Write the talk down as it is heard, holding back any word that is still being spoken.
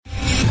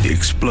The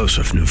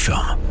explosive new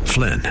film,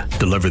 Flynn,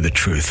 deliver the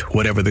truth,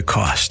 whatever the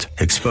cost,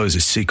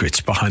 exposes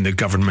secrets behind the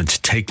government's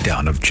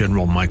takedown of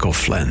General Michael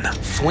Flynn.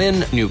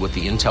 Flynn knew what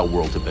the intel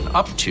world had been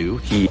up to.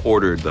 He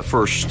ordered the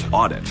first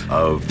audit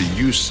of the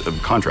use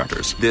of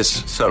contractors.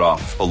 This set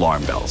off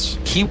alarm bells.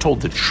 He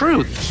told the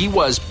truth. He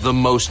was the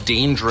most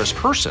dangerous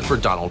person for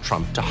Donald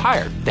Trump to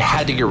hire. They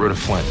had to get rid of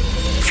Flynn.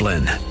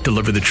 Flynn,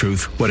 deliver the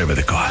truth, whatever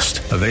the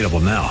cost. Available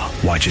now.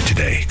 Watch it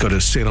today. Go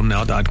to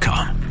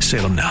salemnow.com.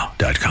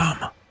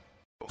 salemnow.com.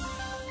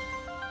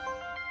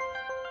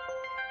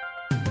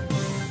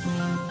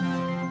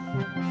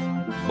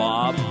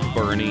 Bob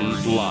Burney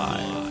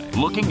Live.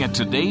 Looking at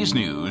today's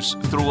news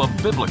through a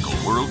biblical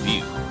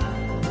worldview.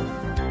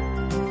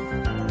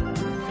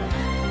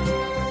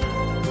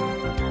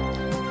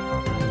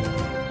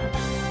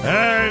 All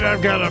right,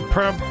 I've got a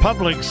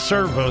public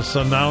service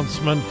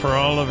announcement for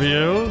all of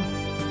you.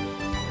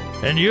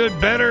 And you'd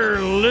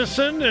better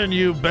listen and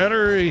you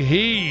better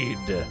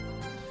heed.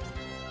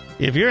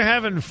 If you're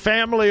having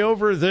family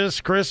over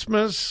this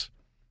Christmas,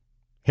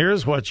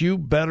 here's what you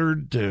better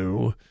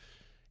do.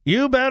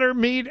 You better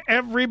meet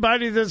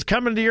everybody that's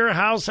coming to your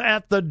house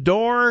at the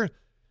door.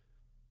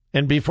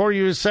 And before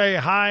you say,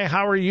 hi,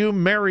 how are you?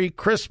 Merry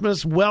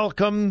Christmas,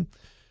 welcome.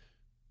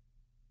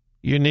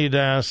 You need to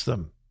ask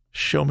them,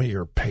 show me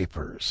your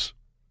papers.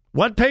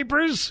 What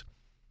papers?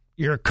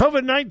 Your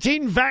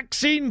COVID-19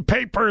 vaccine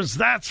papers.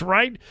 That's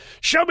right.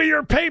 Show me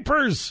your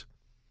papers.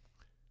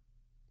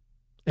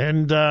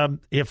 And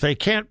if they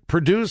can't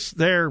produce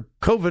their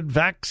COVID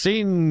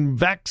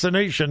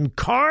vaccination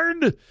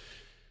card,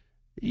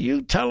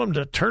 you tell them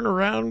to turn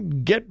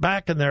around, get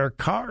back in their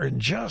car, and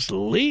just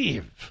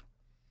leave.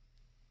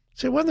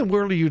 Say, what in the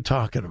world are you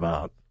talking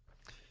about?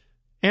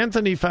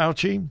 Anthony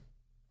Fauci?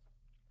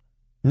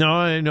 No,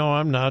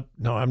 I'm not.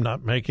 No, I'm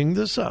not making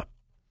this up.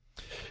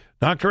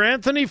 Dr.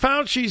 Anthony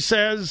Fauci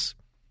says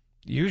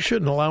you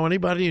shouldn't allow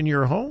anybody in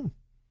your home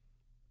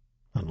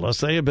unless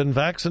they have been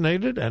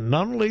vaccinated. And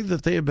not only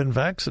that they have been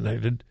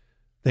vaccinated,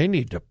 they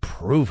need to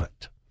prove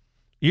it.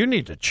 You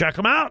need to check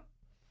them out.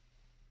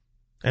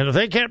 And if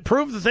they can't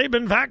prove that they've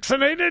been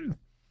vaccinated,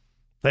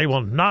 they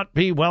will not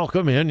be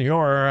welcome in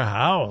your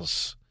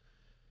house.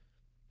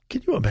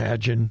 Can you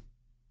imagine?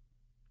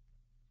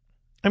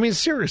 I mean,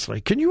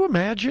 seriously, can you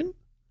imagine?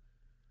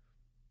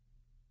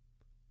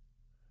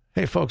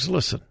 Hey, folks,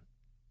 listen.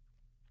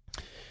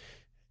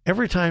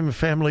 Every time a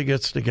family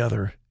gets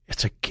together,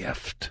 it's a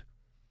gift.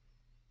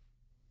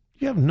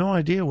 You have no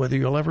idea whether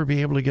you'll ever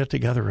be able to get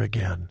together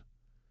again.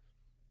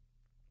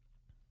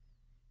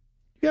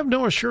 You have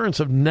no assurance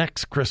of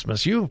next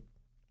Christmas. You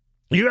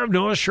have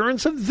no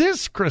assurance of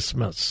this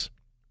Christmas.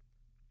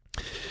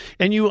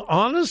 And you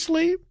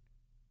honestly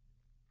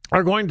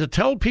are going to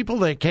tell people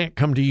they can't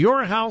come to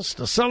your house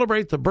to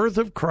celebrate the birth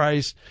of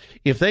Christ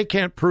if they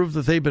can't prove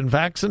that they've been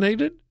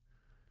vaccinated?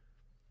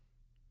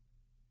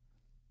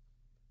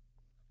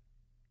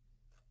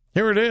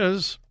 Here it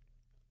is.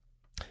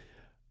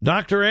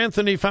 Dr.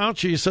 Anthony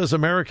Fauci says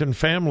American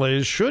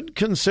families should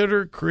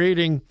consider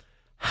creating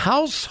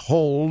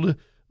household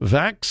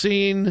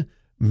vaccine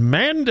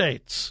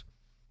mandates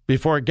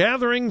before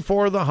gathering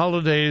for the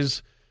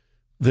holidays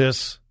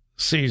this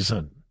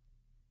season.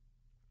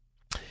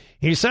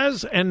 He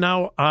says, and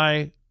now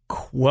I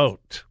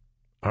quote,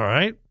 all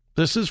right,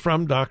 this is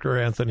from Dr.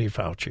 Anthony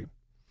Fauci.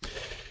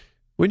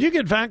 When you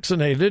get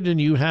vaccinated and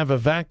you have a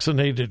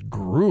vaccinated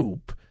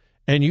group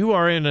and you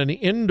are in an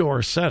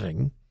indoor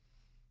setting,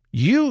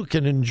 you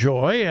can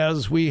enjoy,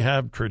 as we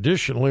have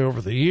traditionally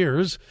over the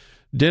years,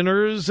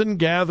 dinners and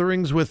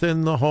gatherings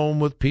within the home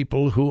with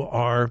people who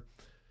are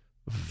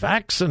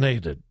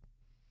vaccinated.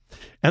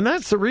 And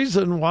that's the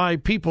reason why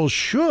people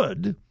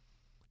should,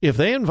 if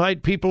they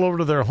invite people over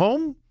to their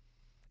home,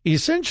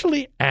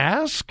 essentially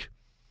ask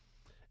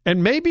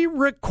and maybe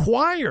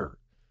require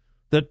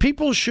that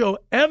people show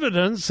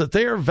evidence that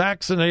they are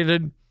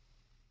vaccinated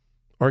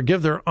or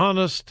give their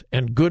honest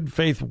and good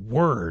faith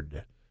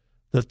word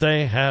that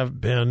they have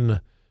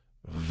been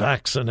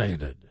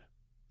vaccinated.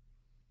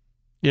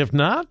 If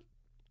not,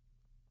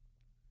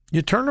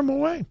 you turn them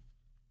away.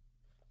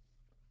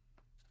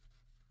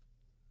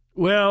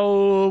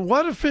 Well,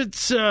 what if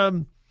it's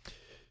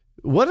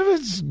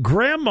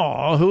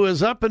grandma who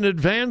is up in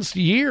advanced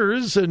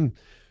years and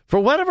for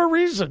whatever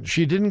reason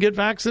she didn't get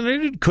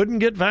vaccinated, couldn't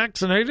get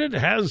vaccinated,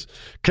 has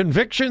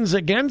convictions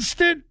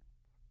against it?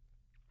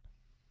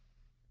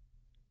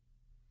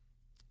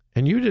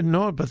 And you didn't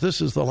know it, but this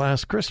is the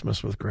last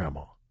Christmas with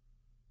Grandma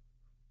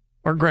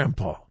or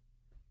Grandpa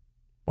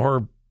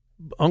or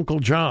Uncle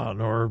John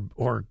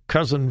or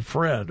Cousin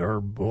Fred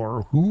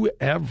or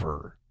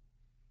whoever.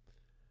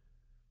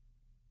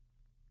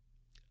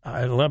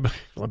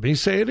 Let me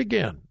say it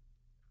again.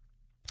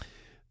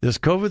 This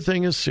COVID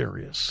thing is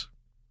serious.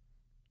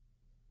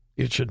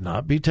 It should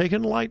not be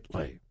taken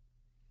lightly.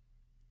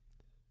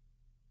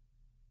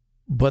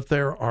 But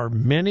there are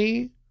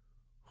many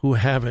who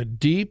have a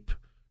deep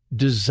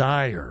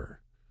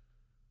desire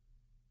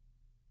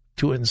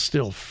to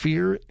instill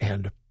fear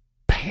and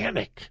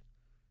panic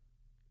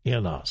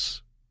in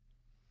us.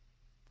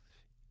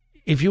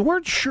 if you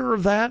weren't sure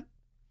of that,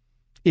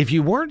 if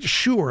you weren't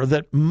sure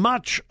that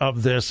much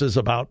of this is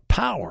about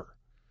power,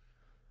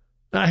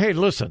 now, hey,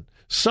 listen,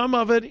 some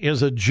of it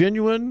is a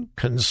genuine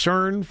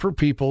concern for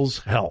people's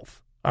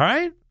health, all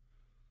right?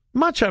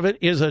 Much of it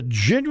is a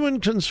genuine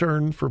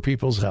concern for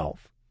people's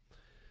health.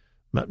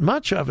 But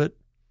much of it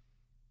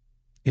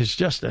is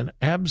just an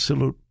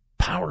absolute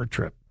power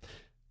trip.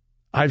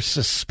 I've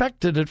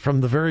suspected it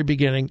from the very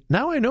beginning.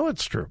 Now I know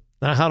it's true.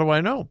 Now, how do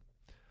I know?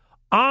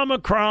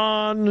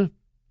 Omicron.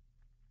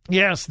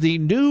 Yes, the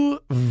new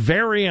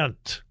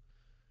variant.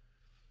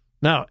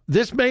 Now,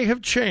 this may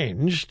have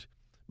changed,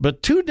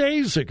 but 2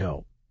 days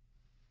ago,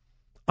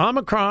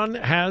 Omicron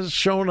has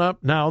shown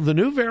up now, the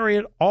new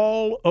variant,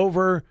 all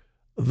over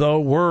the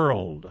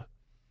world.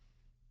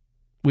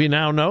 We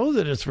now know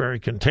that it's very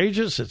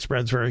contagious. It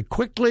spreads very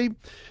quickly.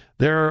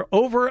 There are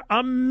over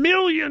 1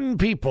 million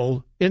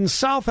people in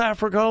South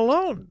Africa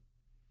alone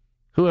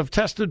who have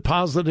tested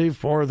positive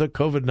for the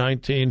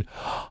COVID-19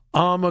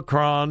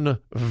 Omicron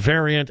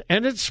variant,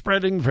 and it's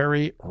spreading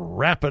very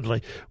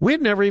rapidly.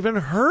 We'd never even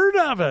heard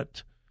of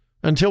it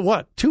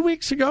until, 2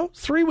 weeks ago?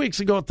 3 weeks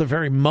ago at the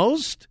very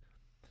most?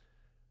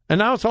 And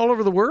now it's all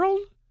over the world?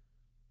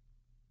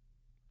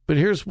 But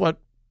here's what,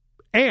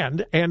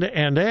 and.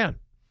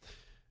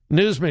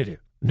 News media,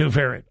 new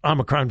variant,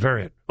 Omicron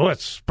variant. Oh,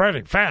 it's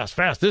spreading fast.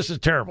 This is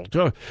terrible.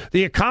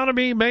 The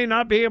economy may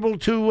not be able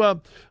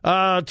to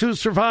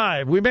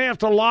survive. We may have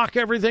to lock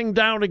everything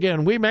down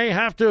again. We may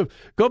have to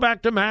go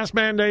back to mask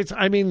mandates.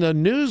 I mean, the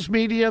news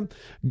media,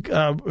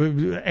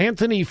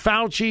 Anthony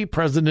Fauci,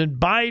 President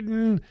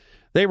Biden,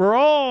 they were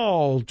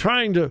all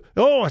trying to,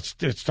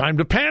 it's time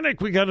to panic.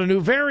 We got a new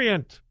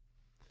variant.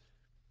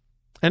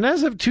 And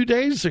as of 2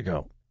 days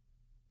ago,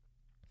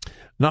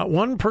 not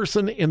one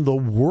person in the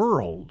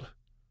world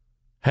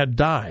had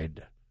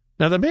died.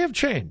 Now, that may have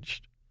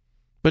changed,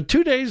 but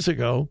 2 days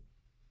ago,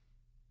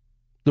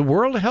 the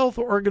World Health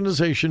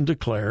Organization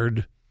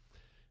declared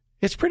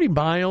it's pretty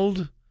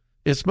mild.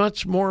 It's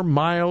much more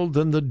mild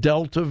than the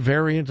Delta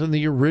variant and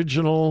the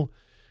original.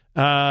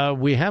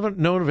 We haven't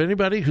known of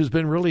anybody who's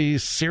been really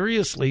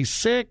seriously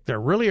sick.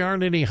 There really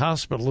aren't any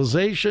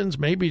hospitalizations,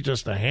 maybe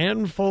just a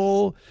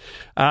handful.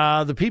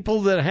 The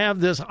people that have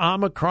this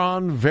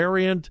Omicron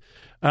variant,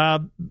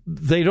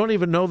 they don't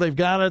even know they've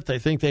got it. They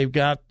think they've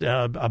got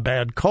a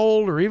bad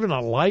cold or even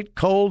a light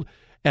cold,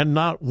 and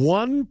not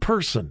one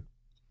person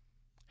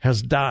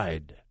has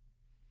died.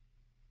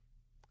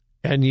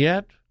 And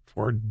yet,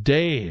 for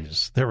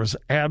days, there was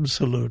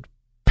absolute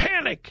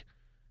panic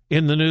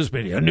in the news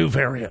media. A new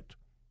variant,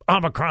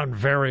 Omicron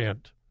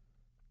variant.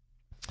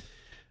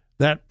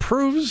 That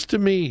proves to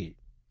me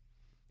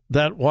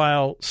that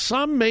while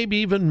some, maybe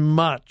even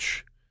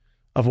much,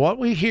 of what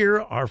we hear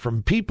are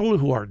from people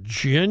who are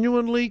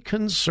genuinely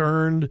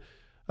concerned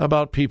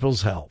about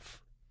people's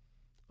health,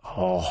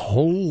 a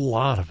whole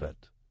lot of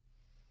it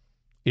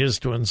is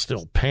to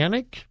instill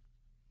panic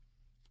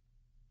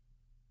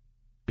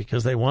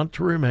because they want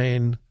to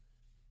remain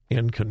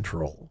in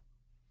control.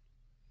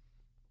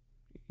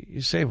 You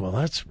say, well,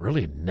 that's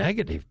really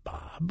negative,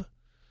 Bob.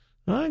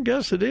 I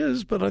guess it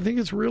is, but I think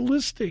it's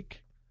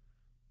realistic.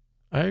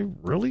 I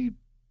really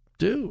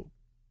do.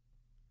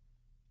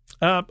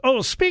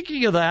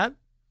 Speaking of that,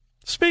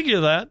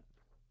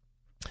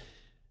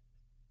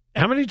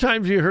 how many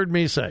times have you heard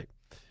me say,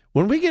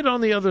 when we get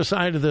on the other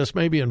side of this,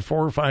 maybe in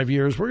 4 or 5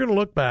 years, we're going to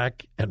look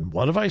back, and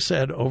what have I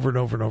said over and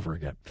over and over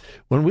again?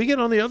 When we get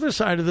on the other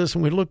side of this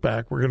and we look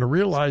back, we're going to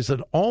realize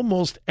that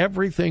almost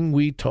everything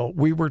we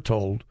were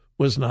told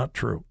was not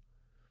true.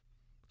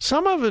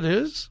 Some of it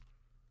is,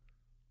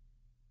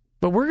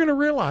 but we're going to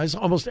realize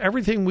almost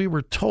everything we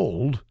were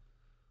told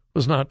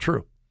was not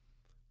true.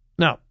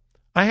 Now,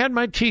 I had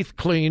my teeth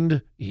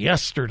cleaned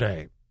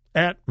yesterday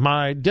at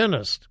my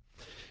dentist.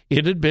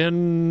 It had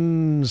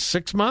been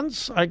 6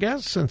 months, I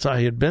guess, since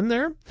I had been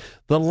there.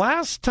 The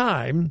last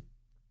time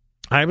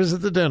I was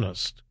at the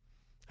dentist,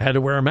 I had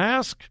to wear a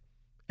mask.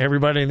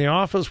 Everybody in the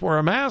office wore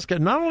a mask.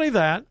 And not only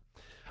that,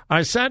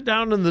 I sat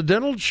down in the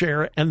dental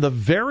chair, and the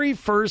very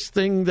first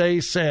thing they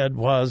said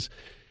was,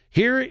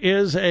 here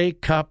is a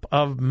cup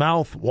of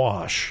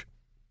mouthwash.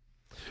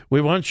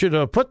 We want you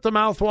to put the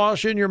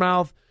mouthwash in your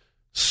mouth,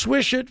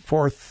 swish it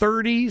for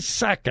 30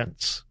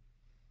 seconds.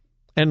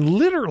 And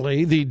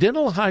literally, the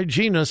dental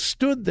hygienist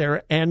stood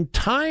there and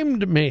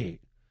timed me.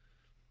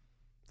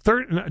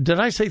 Did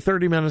I say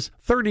 30 minutes?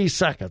 30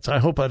 seconds. I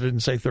hope I didn't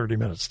say 30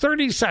 minutes.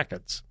 30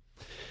 seconds.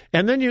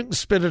 And then you can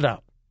spit it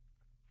out.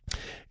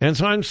 And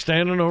so I'm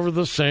standing over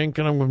the sink,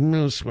 and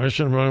I'm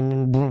swishing.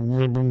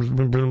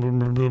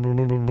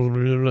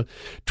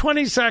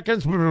 20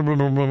 seconds.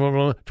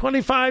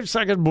 25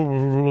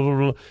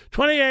 seconds.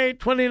 28,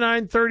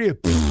 29, 30.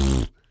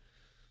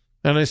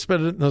 And I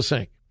spit it in the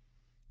sink.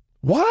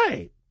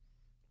 Why?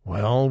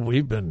 Well,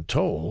 we've been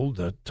told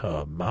that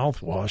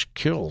mouthwash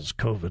kills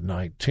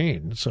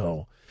COVID-19.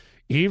 So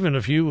even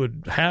if you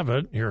would have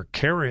it, you're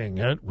carrying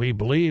it, we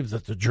believe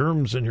that the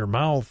germs in your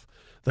mouth,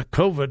 the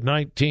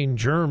COVID-19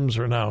 germs,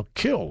 are now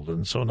killed.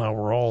 And so now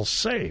we're all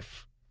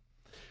safe.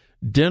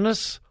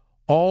 Dentists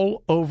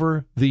all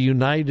over the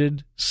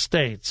United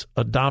States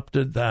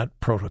adopted that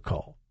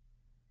protocol.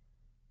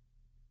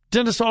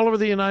 Dentists all over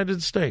the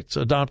United States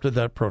adopted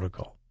that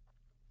protocol.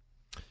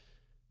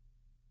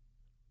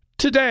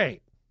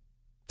 Today,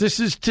 this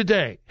is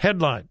today,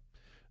 headline.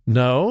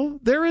 No,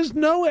 there is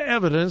no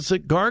evidence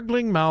that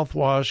gargling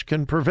mouthwash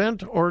can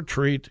prevent or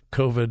treat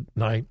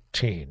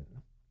COVID-19.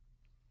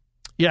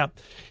 Yeah,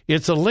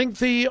 it's a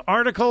lengthy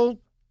article.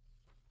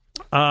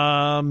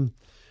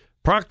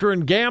 Procter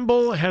 &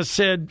 Gamble has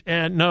said,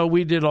 no,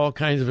 we did all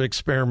kinds of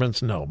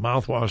experiments. No,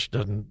 mouthwash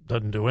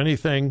doesn't do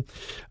anything.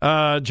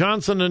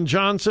 Johnson &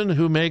 Johnson,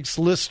 who makes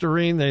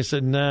Listerine, they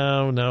said,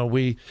 no,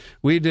 we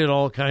did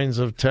all kinds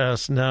of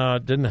tests. No,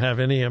 it didn't have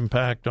any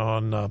impact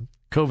on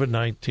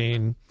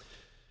COVID-19.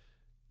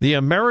 The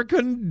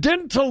American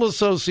Dental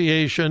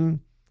Association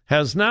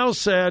has now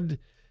said,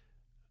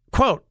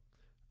 quote,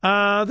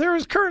 there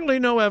is currently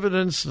no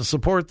evidence to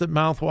support that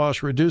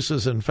mouthwash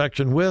reduces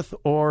infection with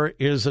or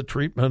is a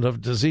treatment of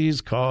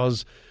disease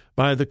caused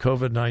by the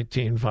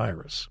COVID-19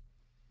 virus.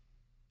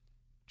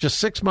 Just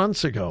 6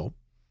 months ago,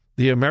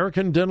 the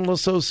American Dental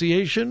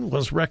Association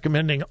was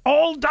recommending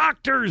all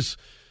doctors,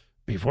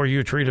 before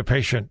you treat a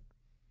patient,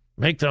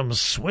 make them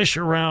swish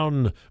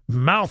around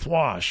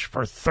mouthwash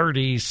for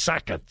 30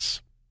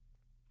 seconds.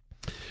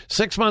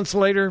 6 months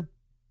later,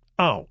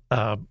 well,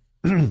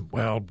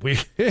 we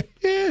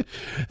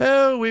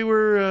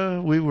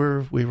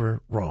were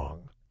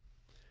wrong.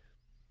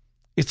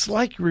 It's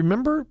like,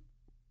 remember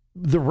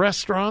the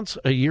restaurants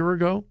a year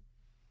ago?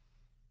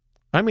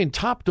 I mean,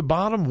 top to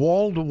bottom,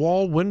 wall to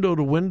wall, window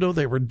to window,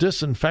 they were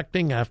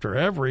disinfecting after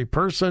every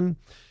person.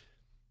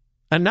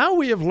 And now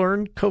we have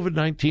learned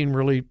COVID-19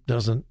 really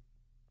doesn't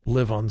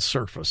live on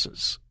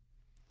surfaces.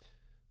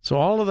 So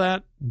all of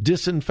that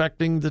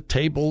disinfecting the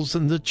tables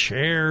and the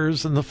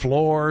chairs and the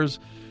floors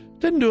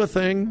didn't do a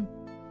thing.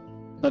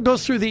 It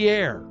goes through the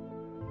air.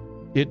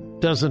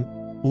 It doesn't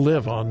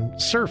live on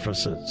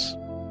surfaces.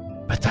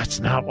 But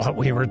that's not what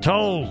we were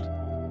told.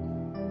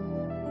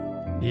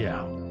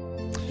 Yeah.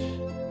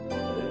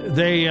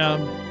 They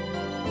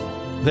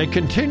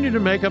continue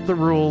to make up the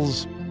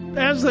rules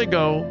as they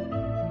go.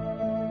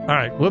 All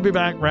right, we'll be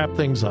back, wrap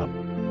things up.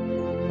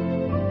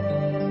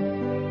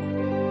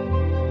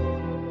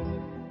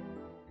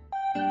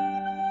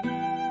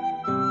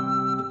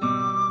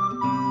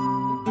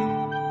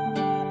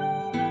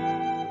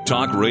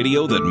 Talk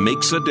radio that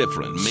makes a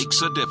difference.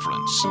 Makes a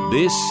difference.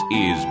 This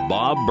is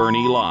Bob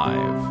Burney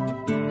Live.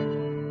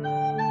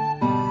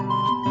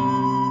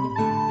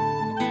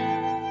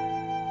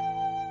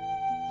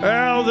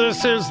 Well,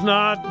 this is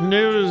not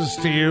news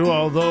to you,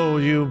 although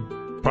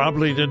you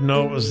probably didn't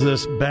know it was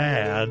this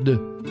bad.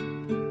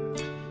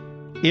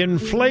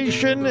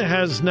 Inflation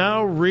has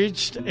now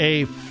reached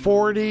a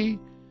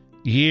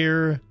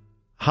 40-year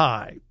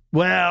high.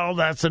 Well,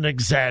 that's an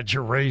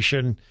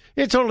exaggeration.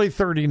 It's only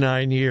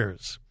 39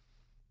 years.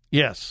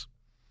 Yes,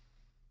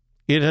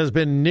 it has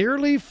been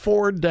nearly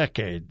 4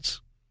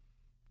 decades,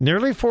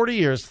 nearly 40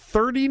 years,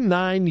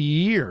 39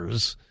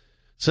 years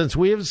since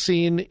we have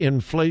seen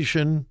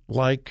inflation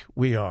like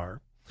we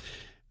are.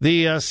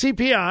 The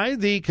CPI,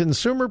 the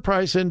Consumer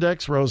Price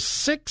Index, rose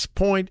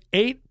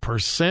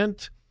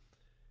 6.8%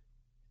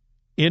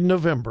 in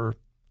November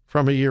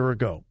from a year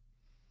ago.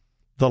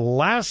 The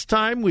last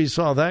time we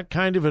saw that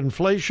kind of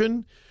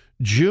inflation,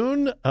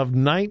 June of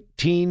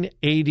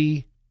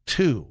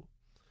 1982.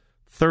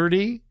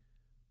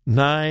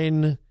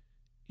 39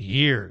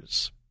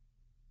 years.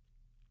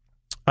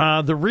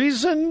 The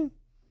reason?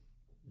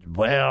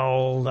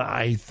 Well,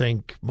 I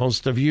think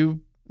most of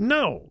you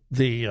know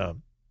the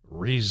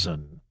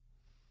reason.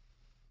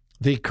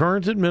 The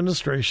current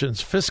administration's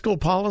fiscal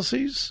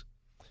policies,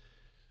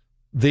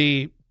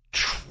 the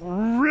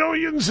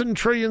trillions and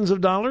trillions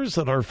of dollars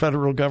that our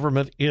federal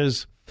government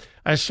is,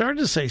 I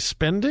started to say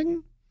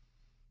spending,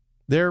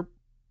 they're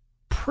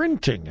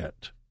printing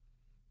it.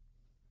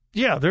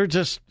 Yeah, they're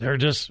just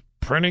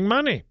printing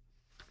money.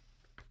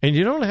 And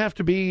you don't have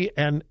to be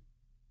an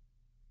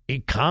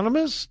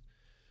economist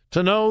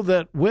to know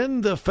that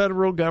when the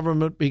federal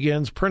government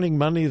begins printing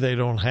money they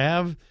don't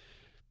have,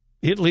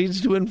 it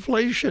leads to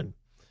inflation.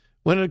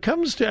 When it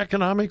comes to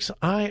economics,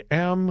 I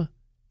am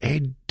a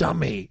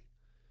dummy.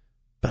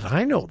 But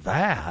I know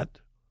that.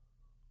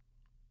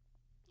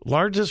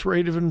 Largest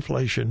rate of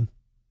inflation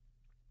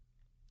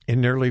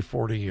in nearly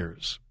 40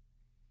 years.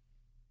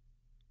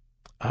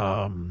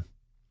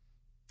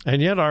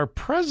 And yet our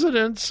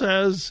president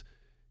says,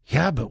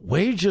 yeah, but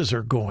wages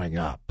are going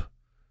up.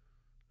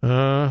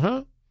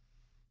 Are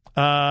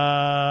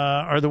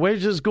the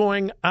wages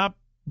going up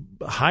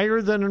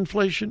higher than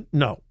inflation?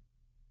 No.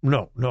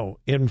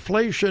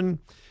 Inflation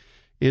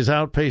is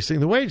outpacing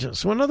the wages.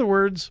 So in other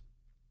words,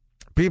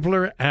 people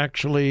are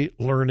actually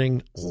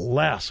learning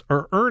less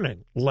or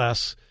earning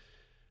less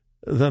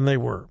than they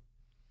were.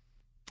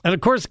 And,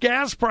 of course,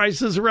 gas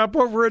prices are up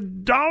over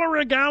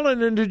 $1 a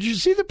gallon. And did you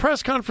see the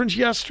press conference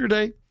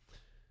yesterday?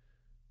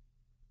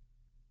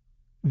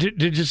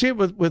 Did you see it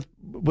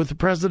with the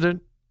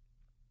president?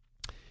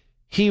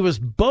 He was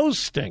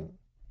boasting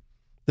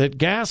that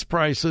gas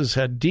prices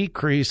had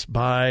decreased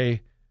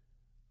by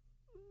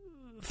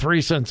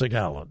 3 cents a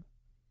gallon.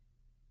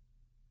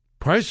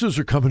 Prices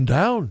are coming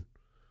down.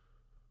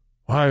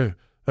 Why,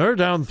 they're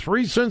down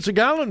 3 cents a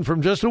gallon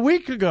from just a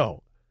week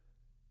ago.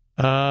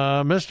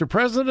 Mr.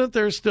 President,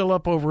 they're still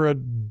up over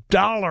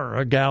 $1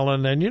 a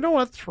gallon. And you know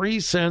what? 3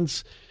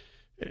 cents.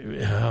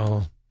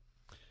 Well,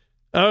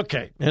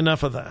 okay,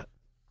 enough of that.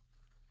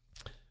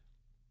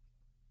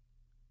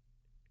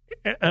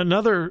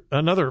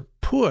 Another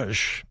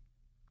push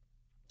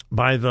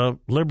by the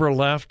liberal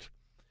left,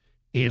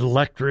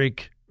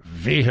 electric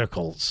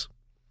vehicles.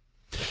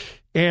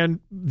 And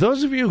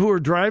those of you who are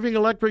driving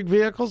electric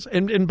vehicles,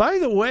 and by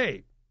the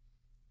way,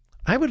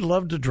 I would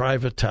love to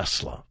drive a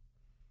Tesla.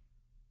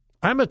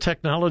 I'm a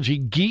technology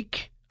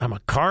geek. I'm a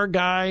car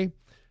guy.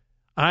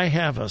 I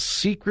have a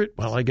secret.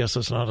 Well, I guess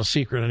it's not a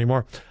secret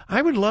anymore.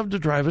 I would love to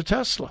drive a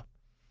Tesla.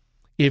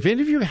 If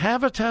any of you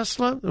have a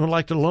Tesla and would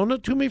like to loan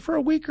it to me for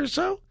a week or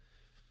so,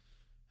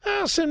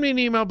 send me an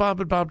email,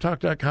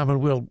 bob@bobtalk.com,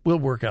 and we'll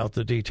work out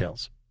the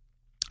details.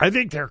 I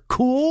think they're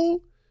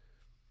cool.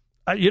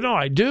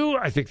 I do.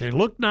 I think they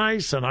look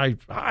nice, and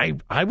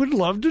I would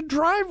love to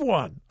drive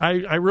one.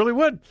 I really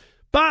would.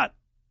 But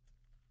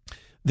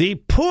the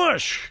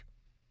push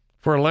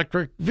for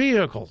electric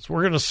vehicles,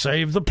 we're going to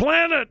save the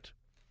planet.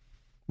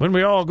 When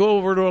we all go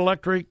over to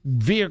electric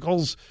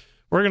vehicles,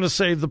 we're going to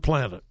save the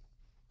planet.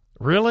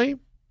 Really?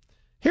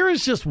 Here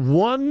is just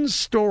one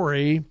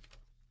story.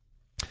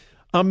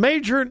 A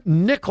major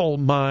nickel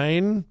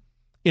mine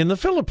in the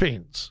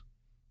Philippines.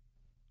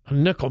 A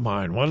nickel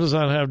mine. What does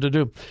that have to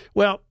do?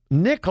 Well,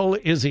 nickel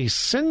is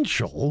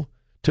essential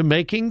to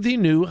making the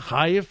new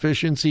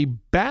high-efficiency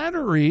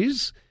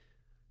batteries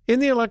in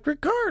the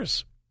electric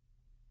cars.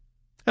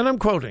 And I'm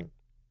quoting,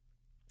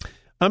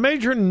 a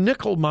major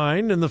nickel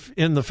mine in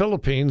the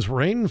Philippines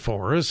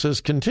rainforest has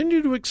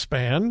continued to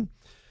expand,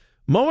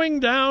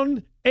 mowing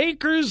down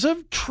acres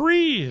of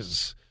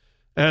trees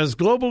as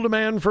global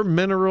demand for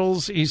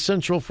minerals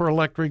essential for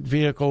electric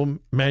vehicle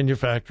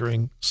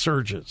manufacturing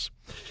surges.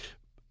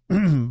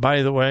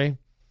 By the way,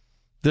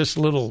 this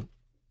little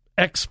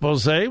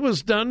expose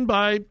was done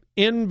by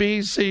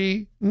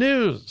NBC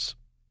News.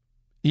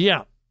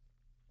 Yeah.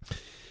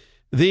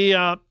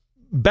 The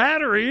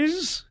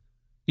batteries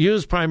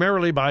used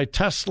primarily by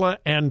Tesla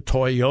and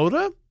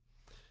Toyota.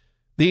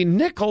 The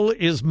nickel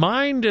is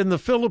mined in the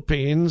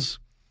Philippines,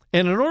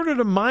 and in order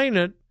to mine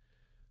it,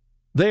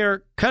 they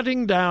are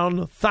cutting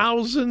down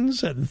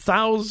thousands and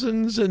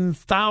thousands and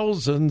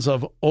thousands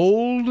of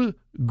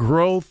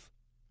old-growth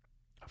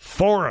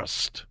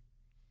forest.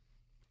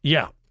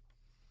 Yeah,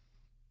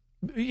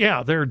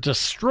 they're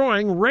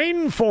destroying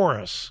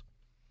rainforests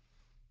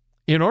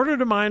in order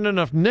to mine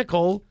enough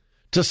nickel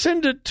to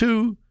send it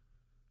to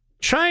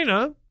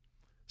China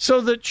so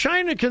that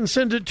China can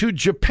send it to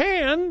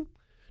Japan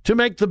to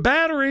make the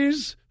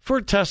batteries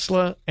for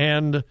Tesla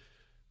and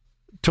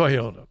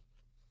Toyota.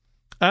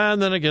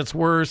 And then it gets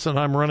worse, and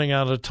I'm running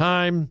out of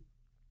time.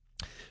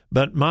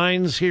 But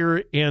mines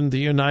here in the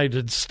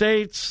United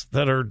States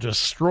that are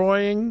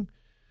destroying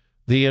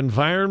the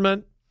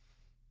environment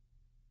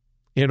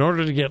in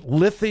order to get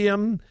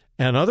lithium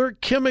and other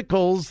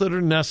chemicals that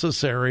are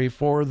necessary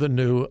for the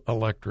new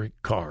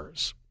electric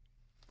cars.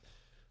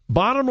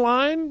 Bottom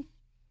line,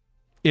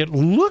 it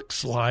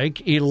looks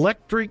like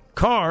electric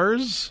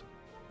cars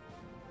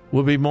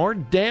will be more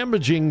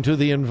damaging to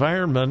the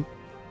environment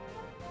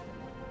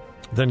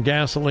than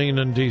gasoline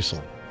and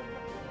diesel.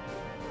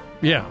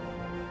 Yeah.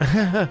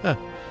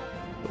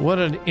 What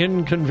an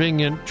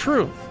inconvenient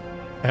truth,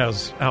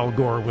 as Al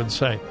Gore would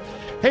say.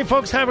 Hey,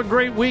 folks, have a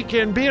great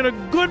weekend. Be in a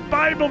good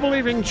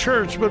Bible-believing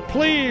church, but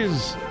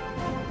please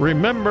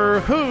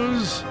remember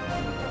whose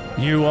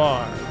you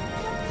are.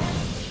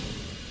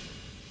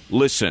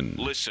 Listen.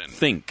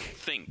 Think.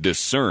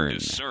 Discern.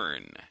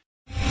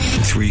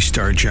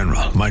 3-star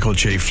General Michael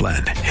J.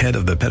 Flynn, head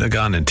of the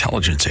Pentagon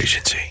Intelligence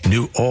Agency,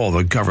 knew all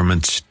the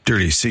government's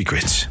dirty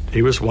secrets.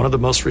 He was one of the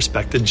most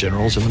respected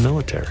generals in the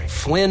military.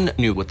 Flynn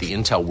knew what the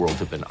intel world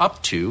had been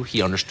up to.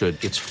 He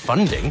understood its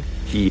funding.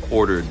 He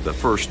ordered the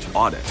first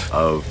audit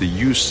of the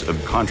use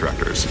of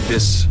contractors.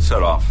 This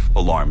set off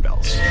alarm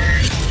bells.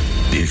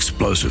 The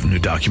explosive new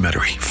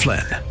documentary,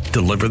 Flynn,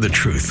 Deliver the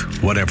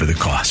Truth, Whatever the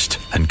Cost,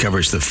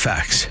 uncovers the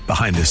facts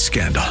behind this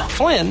scandal.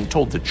 Flynn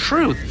told the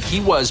truth.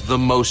 He was the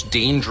most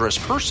dangerous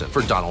person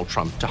for Donald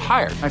Trump to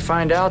hire. I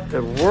find out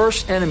the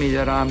worst enemy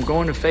that I'm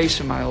going to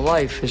face in my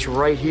life is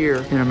right here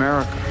in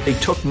America. They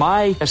took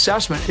my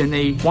assessment and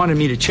they wanted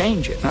me to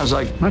change it. And I was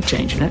like, I'm not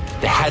changing it.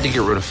 They had to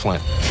get rid of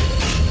Flynn.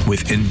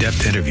 With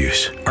in-depth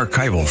interviews,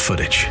 archival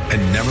footage,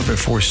 and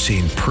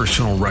never-before-seen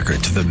personal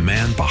records of the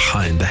man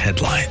behind the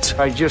headlines.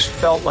 I just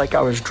felt like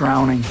I was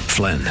drowning.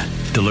 Flynn,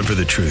 Deliver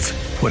the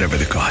Truth, Whatever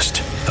the Cost.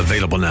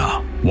 Available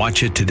now.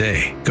 Watch it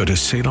today. Go to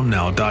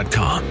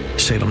salemnow.com.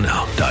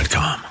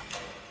 salemnow.com.